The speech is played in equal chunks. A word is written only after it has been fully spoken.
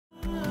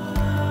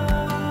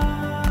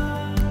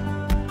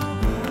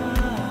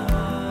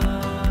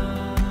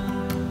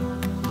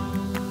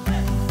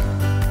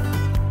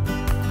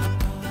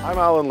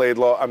I'm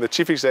Laidlaw. I'm the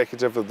Chief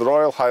Executive of the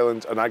Royal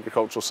Highland and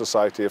Agricultural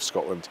Society of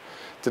Scotland.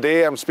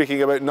 Today I'm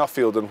speaking about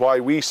Nuffield and why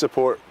we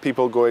support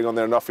people going on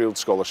their Nuffield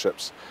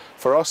scholarships.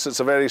 For us, it's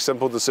a very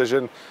simple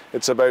decision.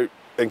 It's about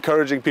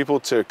encouraging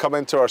people to come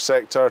into our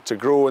sector, to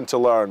grow and to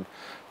learn.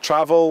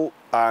 Travel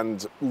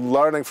and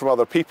learning from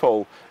other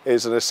people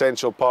is an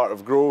essential part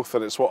of growth,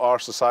 and it's what our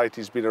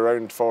society's been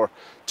around for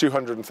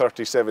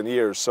 237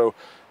 years. So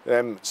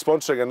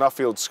sponsoring a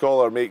Nuffield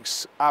scholar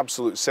makes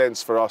absolute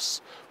sense for us.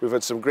 We've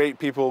had some great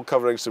people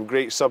covering some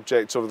great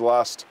subjects over the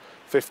last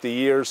 50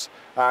 years,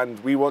 and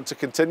we want to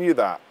continue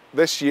that.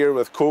 This year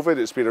with COVID,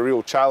 it's been a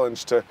real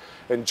challenge to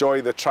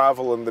enjoy the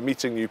travel and the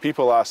meeting new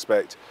people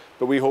aspect,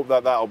 but we hope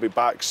that that'll be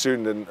back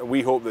soon, and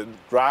we hope that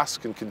RAS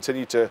can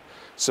continue to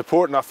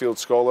support Nuffield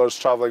scholars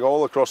travelling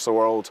all across the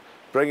world,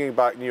 bringing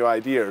back new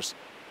ideas,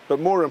 but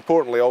more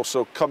importantly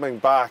also coming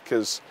back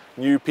as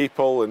new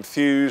people,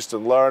 enthused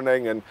and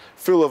learning and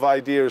full of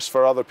ideas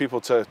for other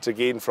people to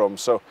gain from.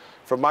 So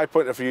from my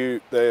point of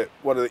view,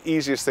 one of the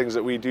easiest things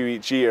that we do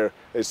each year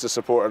is to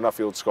support a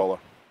Nuffield scholar.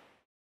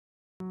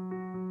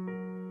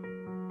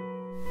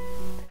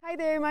 Hi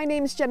there, my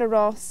name is Jenna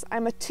Ross.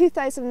 I'm a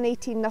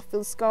 2018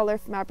 Nuffield Scholar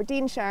from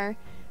Aberdeenshire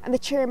and the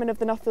chairman of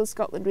the Nuffield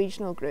Scotland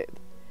Regional Group.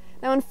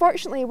 Now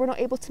unfortunately we're not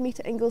able to meet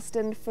at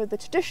Ingliston for the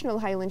traditional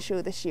Highland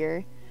show this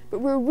year, but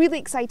we're really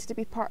excited to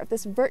be part of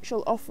this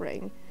virtual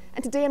offering,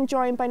 and today I'm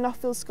joined by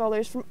Nuffield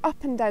scholars from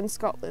up and down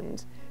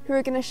Scotland who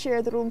are going to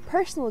share their own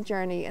personal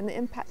journey and the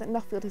impact that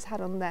Nuffield has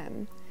had on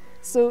them.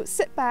 So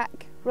sit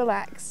back,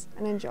 relax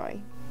and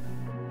enjoy.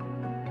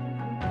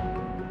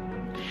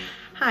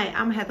 Hi,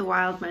 I'm Heather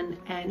Wildman,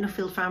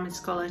 Nuffield Farming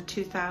Scholar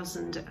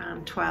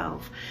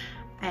 2012.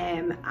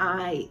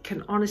 I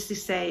can honestly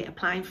say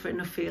applying for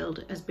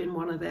Nuffield has been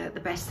one of the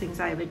best things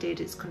I ever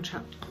did. It's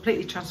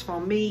completely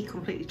transformed me,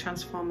 completely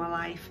transformed my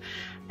life.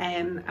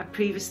 I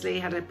previously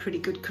had a pretty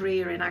good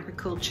career in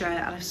agriculture.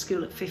 I left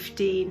school at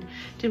 15,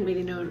 didn't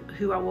really know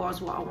who I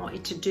was, what I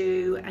wanted to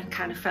do, and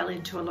kind of fell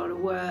into a lot of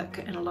work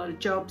and a lot of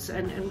jobs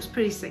and was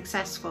pretty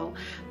successful,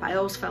 but I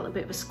always felt a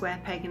bit of a square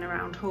peg in a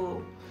round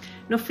hole.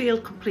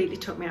 Nuffield completely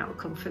took me out of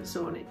the comfort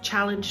zone. It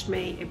challenged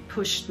me, it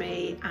pushed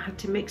me. I had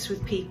to mix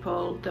with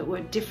people that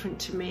were different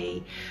to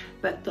me,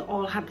 but that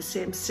all had the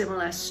same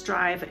similar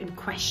strive and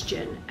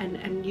question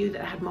and knew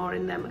that I had more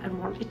in them and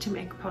wanted to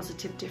make a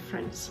positive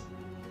difference.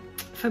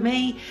 For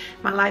me,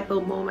 my light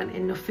bulb moment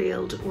in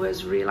Nuffield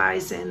was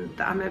realising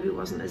that I maybe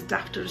wasn't as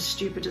daft or as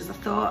stupid as I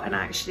thought, and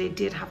I actually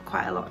did have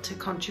quite a lot to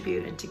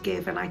contribute and to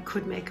give, and I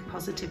could make a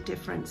positive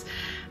difference.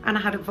 And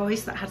I had a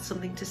voice that had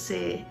something to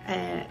say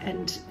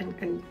and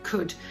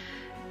could.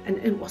 And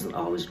it wasn't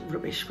always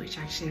rubbish, which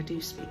actually I do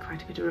speak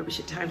quite a bit of rubbish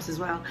at times as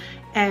well.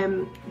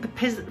 The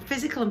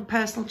physical and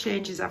personal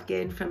changes I've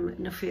gained from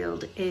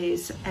Nuffield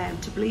is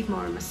to believe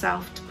more in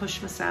myself, to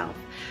push myself,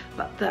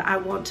 but that I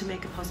want to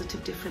make a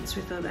positive difference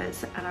with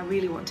others, and I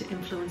really want to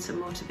influence and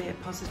motivate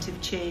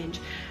positive change.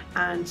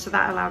 And so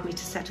that allowed me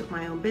to set up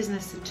my own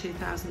business in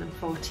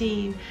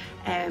 2014,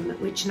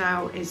 which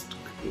now is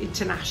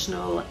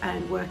international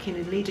and working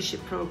in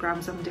leadership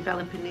programs. I'm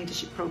developing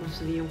leadership programs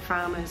for the young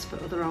farmers,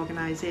 for other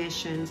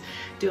organisations,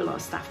 do a lot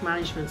of staff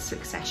management,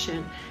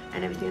 succession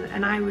and everything.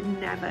 And I would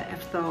never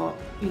have thought,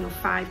 you know,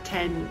 5,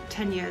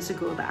 10 years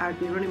ago that I'd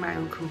be running my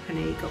own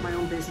company, got my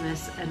own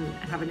business and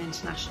have an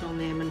international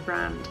name and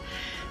brand.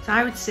 So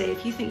I would say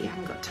if you think you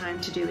haven't got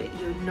time to do it,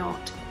 you're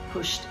not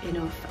pushed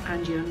enough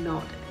and you're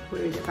not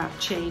worried about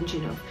change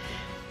enough.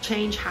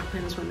 Change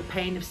happens when the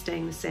pain of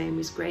staying the same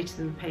is greater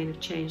than the pain of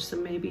change, so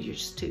maybe you're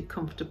just too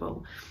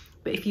comfortable.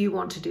 But if you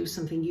want to do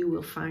something, you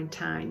will find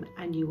time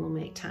and you will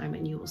make time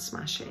and you will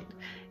smash it.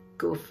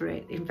 Go for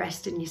it,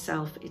 invest in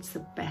yourself, it's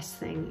the best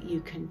thing you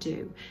can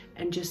do.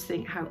 And just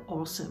think how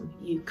awesome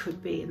you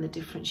could be and the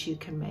difference you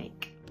can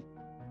make.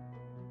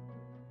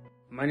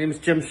 My name is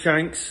Jim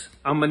Shanks.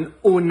 I'm an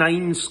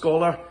 09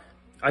 scholar.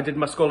 I did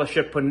my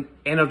scholarship on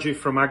energy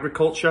from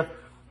agriculture.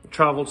 I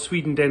travelled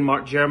Sweden,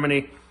 Denmark,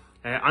 Germany,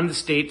 and the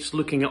States,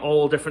 looking at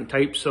all different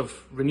types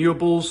of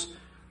renewables.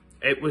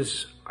 It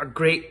was a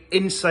great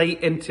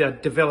insight into a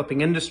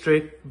developing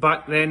industry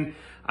back then,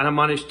 and I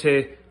managed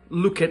to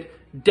look at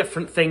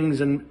different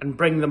things and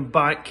bring them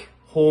back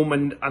home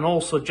and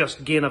also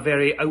just gain a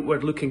very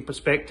outward looking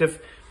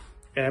perspective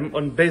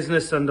on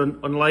business and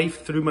on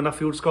life through my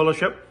Nuffield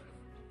scholarship.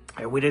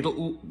 We did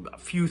a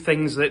few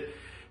things that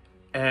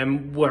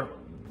were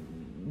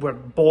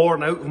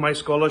born out of my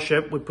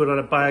scholarship. We put on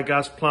a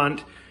biogas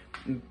plant,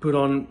 put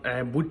on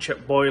wood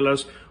chip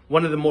boilers.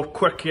 One of the more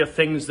quirkier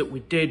things that we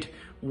did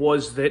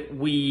was that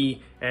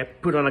we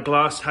put on a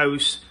glass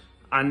house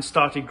and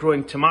started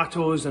growing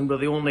tomatoes, and we're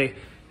the only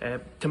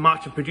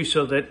tomato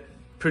producer that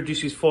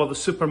produces for the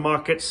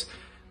supermarkets.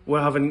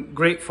 We're having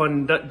great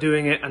fun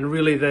doing it, and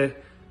really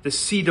the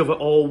seed of it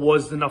all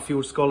was the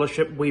Nuffield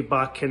scholarship way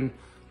back in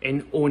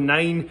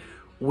 09.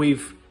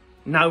 We've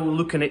now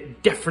looking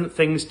at different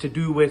things to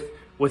do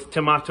with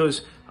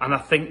tomatoes, and I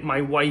think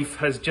my wife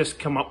has just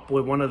come up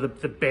with one of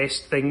the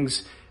best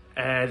things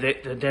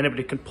that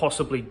anybody can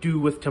possibly do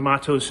with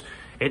tomatoes.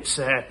 It's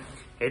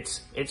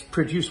It's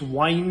produced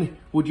wine.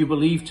 Would you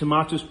believe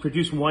tomatoes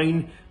produce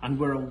wine? And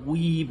we're a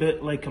wee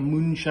bit like a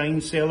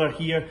moonshine cellar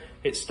here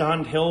at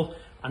Stand Hill.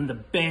 And the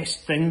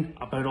best thing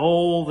about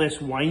all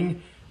this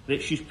wine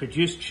that she's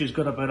produced, she's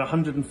got about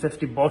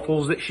 150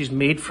 bottles that she's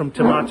made from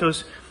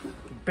tomatoes.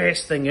 The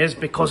best thing is,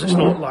 because it's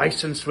not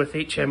licensed with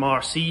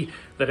HMRC,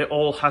 that it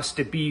all has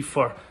to be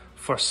for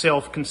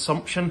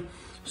self-consumption.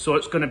 So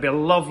it's going to be a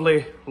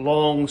lovely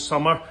long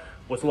summer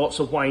with lots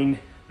of wine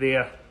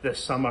there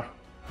this summer.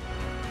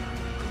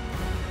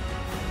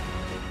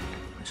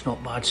 It's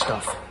not bad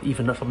stuff,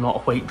 even if I'm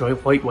not a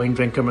white wine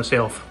drinker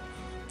myself.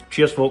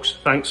 Cheers folks,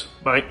 thanks,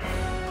 bye.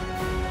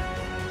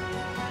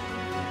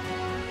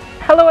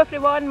 Hello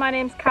everyone, my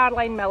name's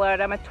Caroline Miller.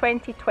 I'm a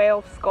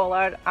 2012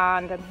 scholar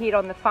and I'm here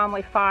on the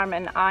family farm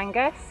in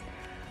Angus.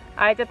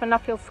 I did my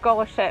Nuffield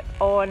scholarship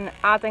on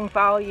adding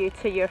value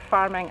to your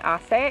farming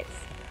assets,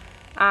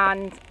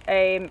 and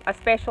I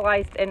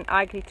specialised in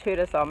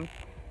agri-tourism.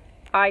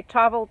 I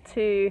travelled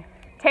to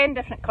 10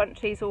 different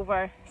countries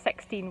over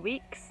 16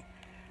 weeks,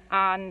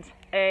 and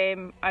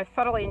I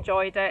thoroughly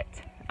enjoyed it,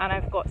 and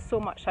I've got so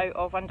much out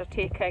of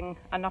undertaking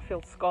a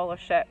Nuffield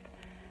scholarship,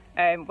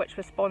 which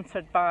was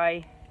sponsored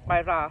by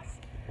RAS.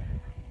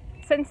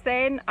 Since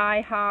then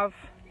I have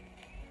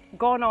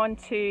gone on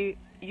to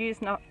use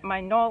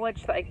my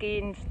knowledge that I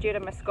gained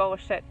during my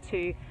scholarship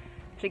to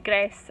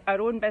progress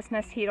our own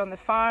business here on the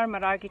farm,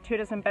 our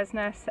agri-tourism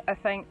business. I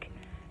think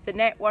the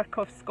network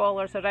of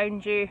scholars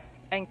around you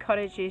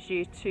encourages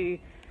you to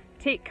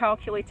take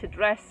calculated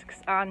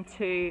risks and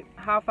to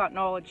have that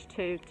knowledge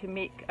to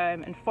make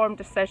informed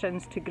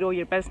decisions to grow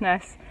your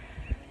business.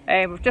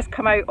 We've just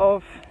come out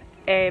of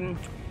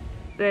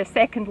the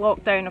second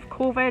lockdown of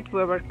COVID.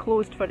 We were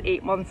closed for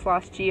 8 months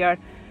last year,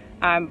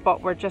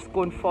 but we're just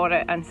going for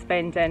it and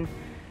spending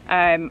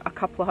a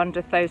couple of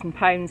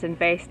 £100,000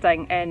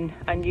 investing in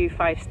a new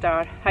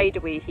 5-star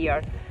hideaway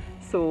here.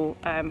 So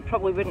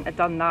probably wouldn't have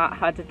done that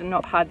had I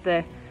not had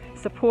the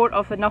support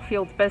of the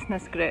Nuffield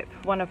Business Group,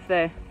 one of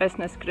the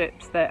business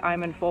groups that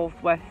I'm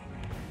involved with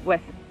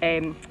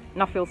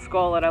Nuffield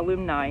Scholar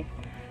alumni.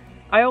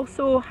 I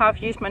also have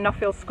used my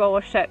Nuffield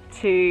scholarship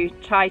to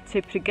try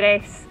to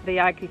progress the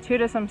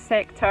agri-tourism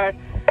sector,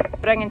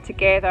 bringing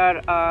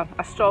together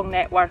a strong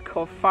network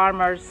of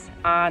farmers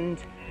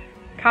and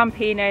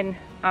campaigning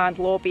and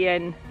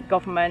lobbying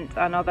government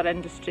and other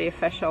industry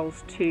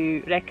officials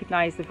to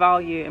recognise the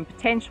value and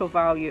potential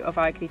value of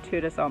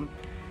agri-tourism.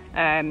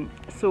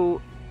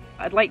 So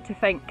I'd like to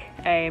think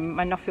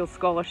my Nuffield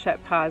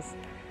scholarship has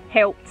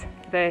helped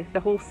the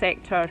whole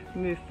sector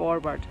move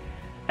forward.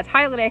 I'd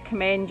highly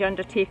recommend you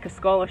undertake a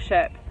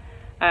scholarship.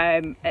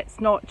 It's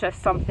not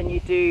just something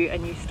you do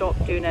and you stop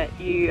doing it.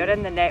 You are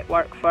in the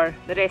network for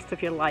the rest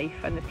of your life,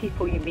 and the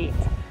people you meet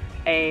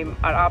are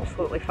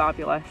absolutely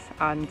fabulous,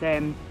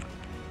 and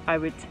I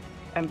would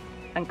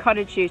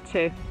encourage you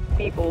to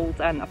be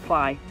bold and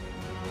apply.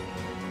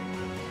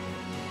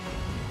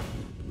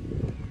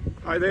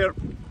 Hi there,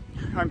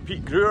 I'm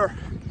Pete Brewer.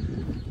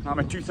 I'm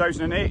a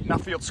 2008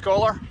 Nuffield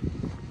scholar.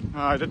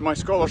 I did my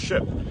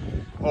scholarship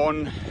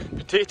on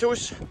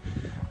potatoes.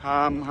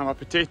 I'm a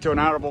potato and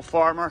arable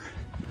farmer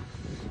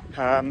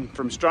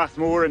from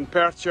Strathmore in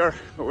Perthshire,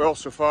 but we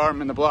also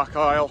farm in the Black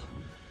Isle.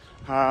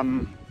 I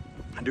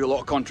do a lot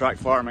of contract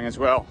farming as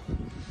well.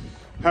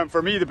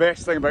 For me, the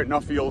best thing about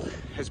Nuffield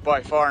is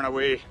by far and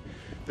away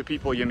the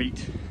people you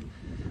meet.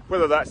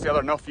 Whether that's the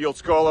other Nuffield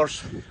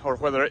scholars or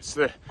whether it's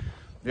the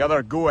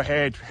other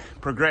go-ahead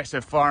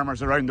progressive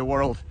farmers around the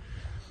world,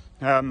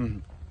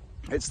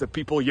 it's the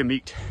people you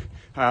meet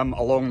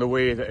along the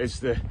way that is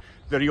the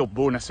real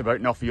bonus about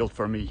Nuffield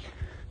for me.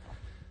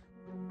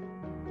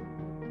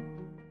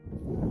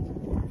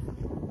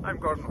 I'm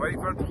Gordon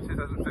Whiteford,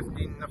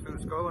 2015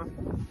 Nuffield scholar.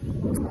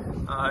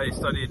 I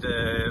studied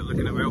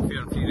looking at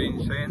welfare and free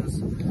range hens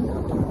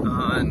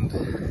and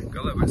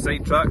got a little bit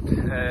sidetracked.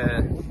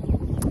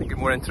 I get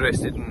more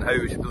interested in how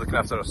we should be looking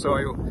after our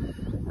soil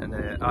and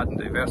adding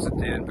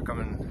diversity and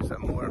becoming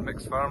sort of more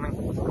mixed farming.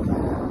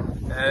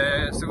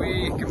 So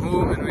we came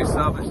home and we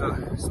established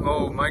a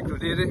small micro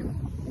dairy.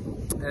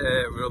 We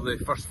were the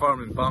first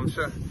farm in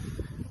Bamshire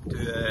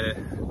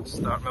to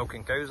start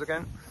milking cows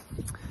again,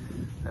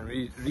 and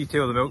we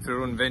retail the milk through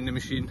our own vending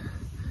machine,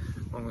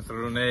 along with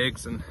our own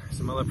eggs and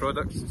some other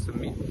products and some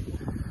meat.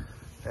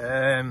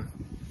 We're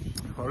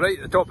right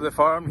at the top of the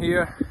farm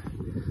here,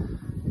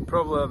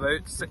 probably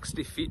about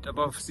 60 feet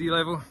above sea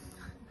level.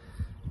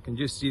 You can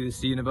just see the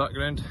sea in the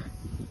background.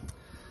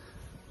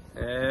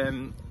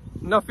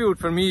 Nuffield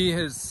for me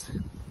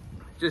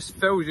just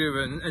fills you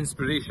with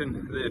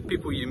inspiration. The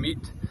people you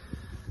meet,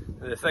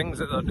 the things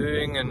that they're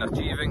doing and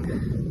achieving.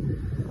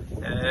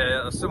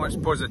 There's so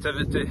much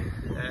positivity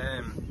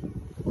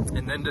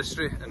in the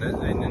industry, and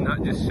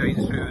that just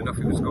shines through the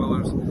Nuffield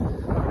scholars.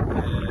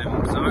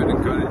 So I would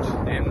encourage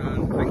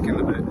anyone thinking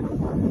about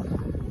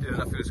doing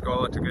a Nuffield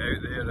scholar to get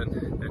out there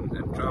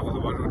and travel the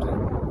world.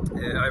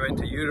 I went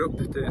to Europe,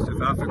 to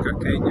South Africa,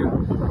 Kenya,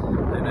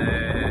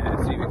 and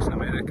 3 weeks in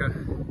America,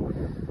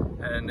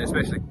 and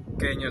especially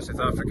Kenya, South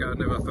Africa. I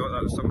never thought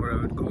that was somewhere I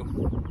would go.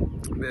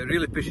 but it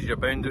really pushes your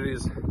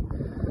boundaries,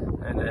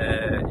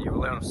 and you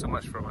will learn so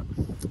much from it.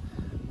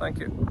 Thank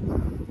you.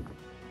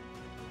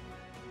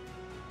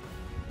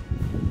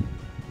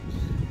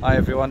 Hi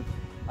everyone,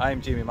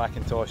 I'm Jamie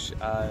McIntosh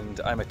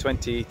and I'm a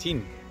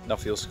 2018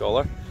 Nuffield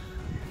Scholar.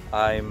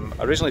 I'm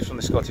originally from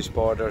the Scottish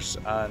borders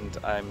and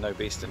I'm now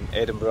based in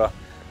Edinburgh,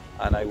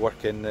 and I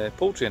work in the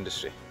poultry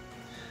industry.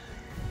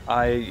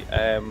 I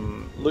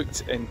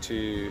looked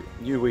into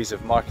new ways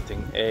of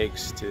marketing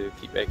eggs to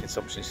keep egg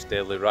consumption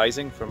steadily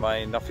rising for my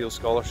Nuffield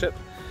Scholarship,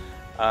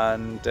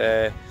 and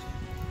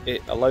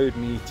it allowed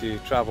me to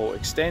travel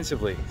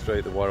extensively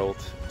throughout the world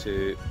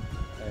to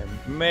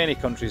many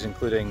countries,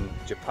 including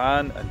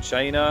Japan and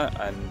China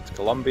and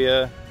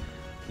Colombia,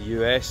 the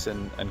US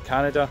and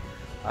Canada,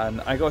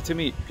 and I got to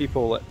meet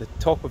people at the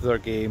top of their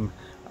game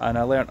and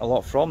I learnt a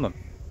lot from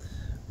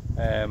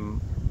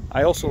them.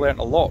 I also learnt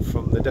a lot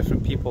from the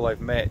different people I've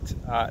met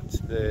at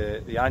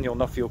the annual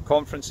Nuffield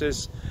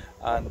conferences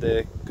and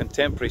the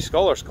Contemporary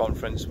Scholars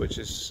Conference, which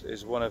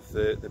is one of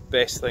the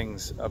best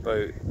things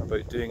about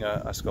doing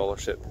a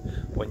scholarship,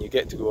 when you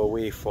get to go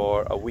away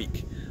for a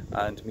week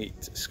and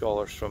meet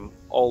scholars from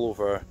all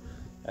over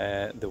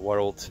the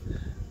world.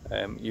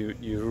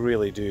 You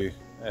really do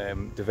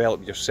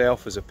develop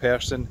yourself as a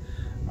person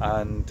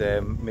and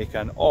make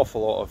an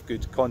awful lot of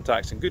good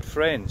contacts and good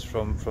friends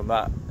from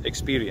that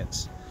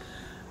experience.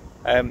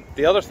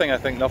 The other thing I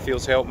think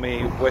Nuffield's helped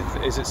me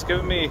with is it's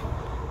given me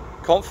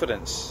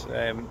confidence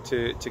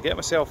to get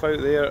myself out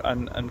there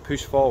and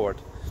push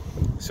forward.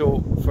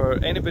 So for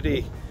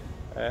anybody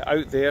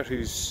out there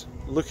who's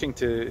looking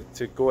to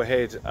go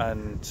ahead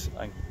and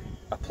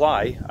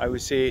apply, I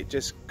would say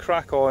just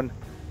crack on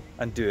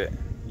and do it.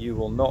 You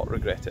will not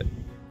regret it.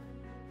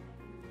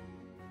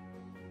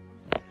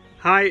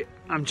 Hi,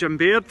 I'm Jim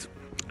Baird.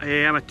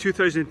 I'm a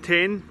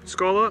 2010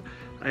 scholar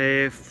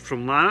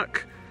from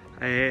Lanark.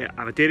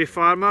 I'm a dairy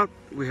farmer.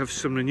 We have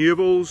some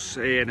renewables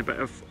and a bit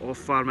of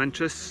off-farm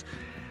interests.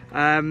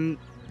 I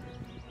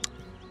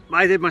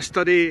did my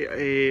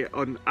study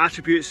on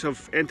attributes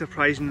of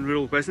enterprising and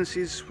rural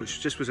businesses,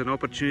 which just was an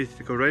opportunity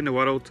to go around the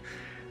world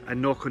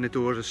and knock on the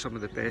doors of some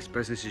of the best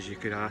businesses you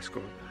could ask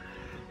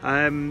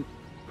on.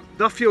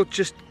 Nuffield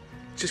just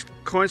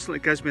constantly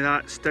gives me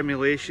that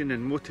stimulation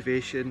and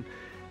motivation.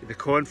 The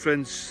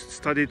conference,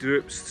 study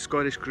groups, the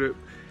Scottish group,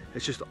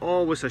 it's just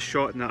always a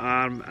shot in the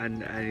arm, and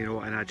you know,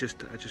 and I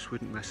just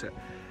wouldn't miss it.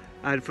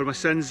 And for my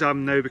sins,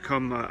 I'm now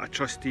become a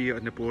trustee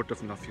on the board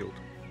of Nuffield.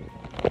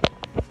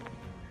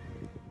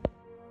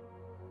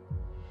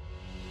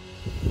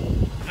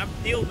 I'm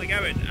Neil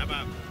McGowan. I'm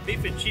a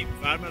beef and sheep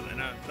farmer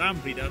and a ram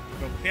breeder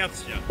from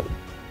Perthshire,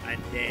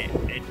 and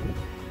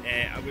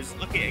I was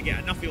lucky to get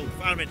a Nuffield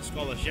farming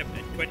scholarship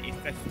in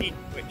 2015,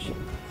 which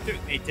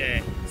took me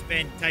to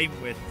spend time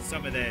with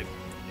some of the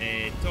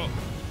top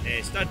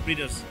stud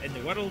breeders in the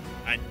world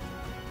and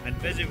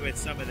visit with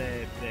some of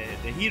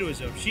the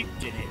heroes of sheep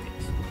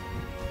genetics.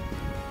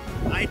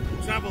 I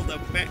travelled a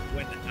bit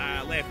when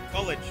I left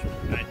college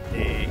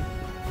and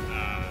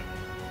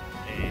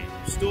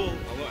stole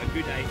a lot of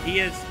good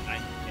ideas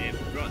and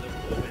brought them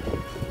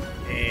home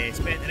and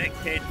spent the next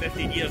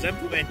 10-15 years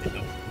implementing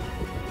them.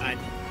 And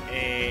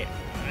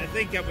I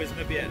think I was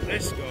maybe at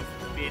risk of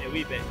being a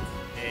wee bit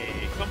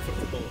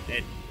comfortable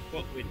in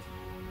what we'd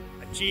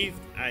achieved,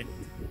 and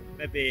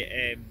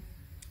maybe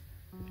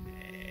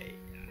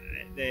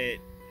the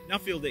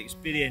Nuffield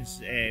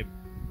experience,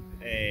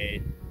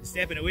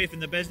 stepping away from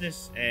the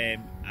business,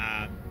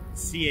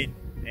 seeing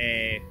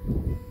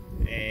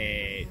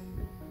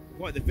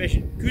what the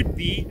vision could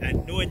be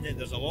and knowing that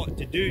there's a lot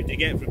to do to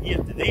get from here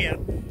to there,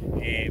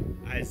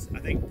 has, I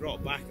think,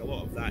 brought back a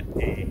lot of that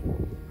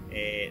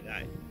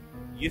that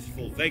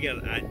youthful vigour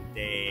and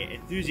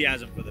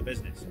enthusiasm for the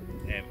business,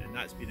 and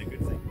that's been a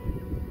good thing.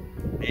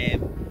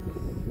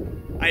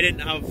 I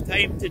didn't have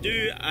time to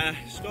do a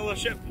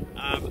scholarship.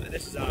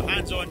 This is a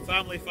hands-on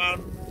family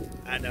farm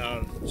and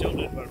our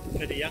children were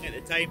pretty young at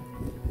the time,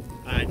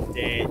 and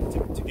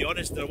to be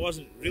honest, there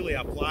wasn't really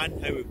a plan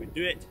how we would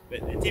do it,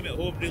 but the team at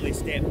home really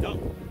stepped up,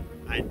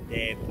 and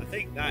I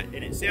think that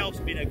in itself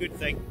has been a good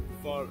thing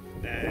for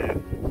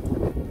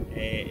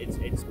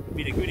it's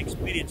been a good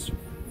experience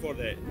for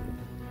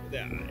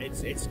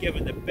it's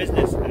given the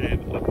business a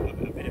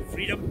bit of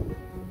freedom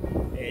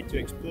to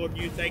explore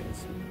new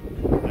things,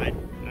 and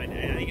I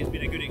think it's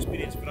been a good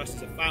experience for us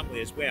as a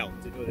family as well,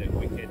 to know that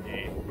we can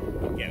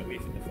get away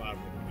from the farm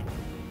when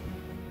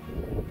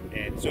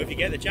we need. So if you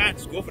get the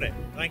chance, go for it.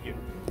 Thank you.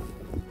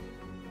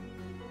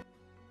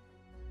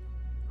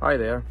 Hi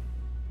there,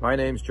 my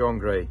name's John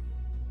Gray.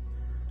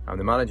 I'm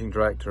the Managing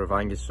Director of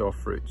Angus Soft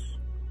Fruits.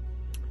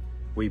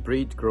 We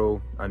breed,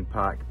 grow and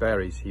pack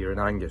berries here in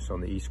Angus on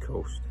the East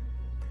Coast.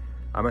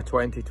 I'm a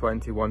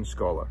 2021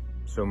 scholar,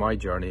 so my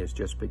journey is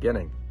just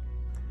beginning.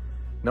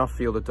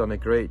 Nuffield have done a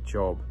great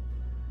job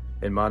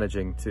in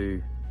managing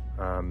to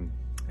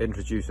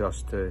introduce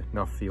us to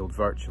Nuffield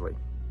virtually.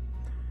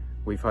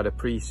 We've had a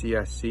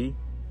pre-CSC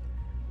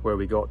where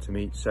we got to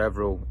meet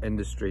several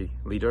industry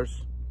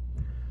leaders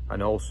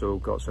and also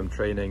got some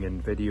training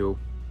in video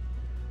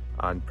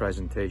and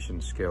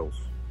presentation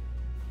skills.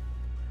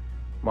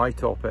 My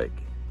topic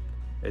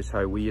is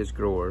how we as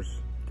growers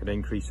can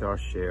increase our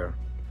share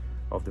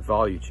of the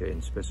value chain,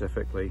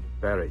 specifically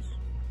berries.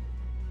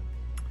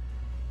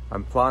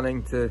 I'm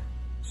planning to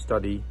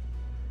study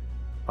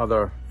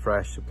other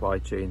fresh supply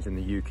chains in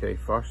the UK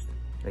first,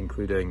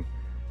 including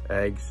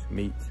eggs,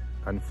 meat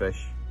and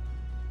fish.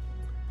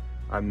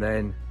 I'm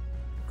then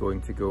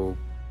going to go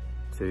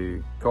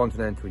to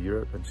continental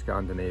Europe and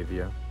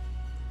Scandinavia,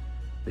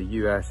 the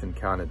US and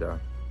Canada,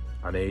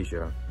 and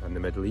Asia and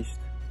the Middle East.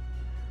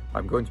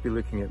 I'm going to be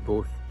looking at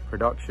both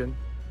production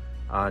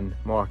and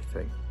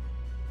marketing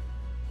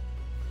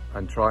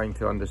and trying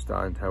to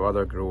understand how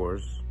other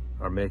growers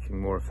are making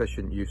more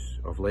efficient use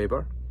of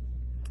labour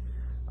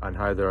and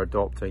how they're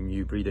adopting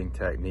new breeding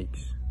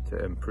techniques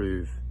to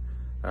improve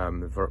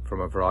from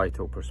a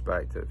varietal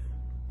perspective.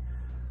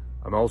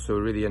 I'm also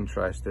really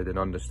interested in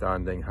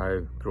understanding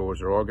how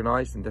growers are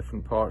organised in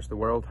different parts of the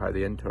world, how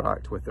they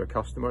interact with their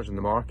customers in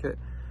the market,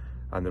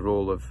 and the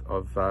role of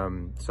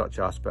such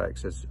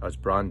aspects as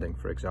branding,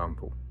 for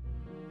example.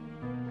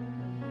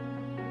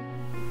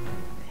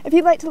 If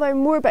you'd like to learn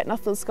more about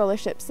Nuffield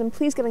scholarships, then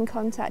please get in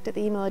contact at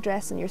the email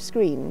address on your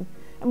screen.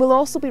 And we'll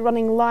also be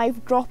running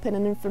live drop-in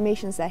and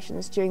information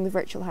sessions during the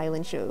virtual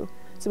Highland show,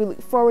 so we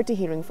look forward to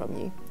hearing from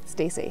you.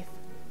 Stay safe.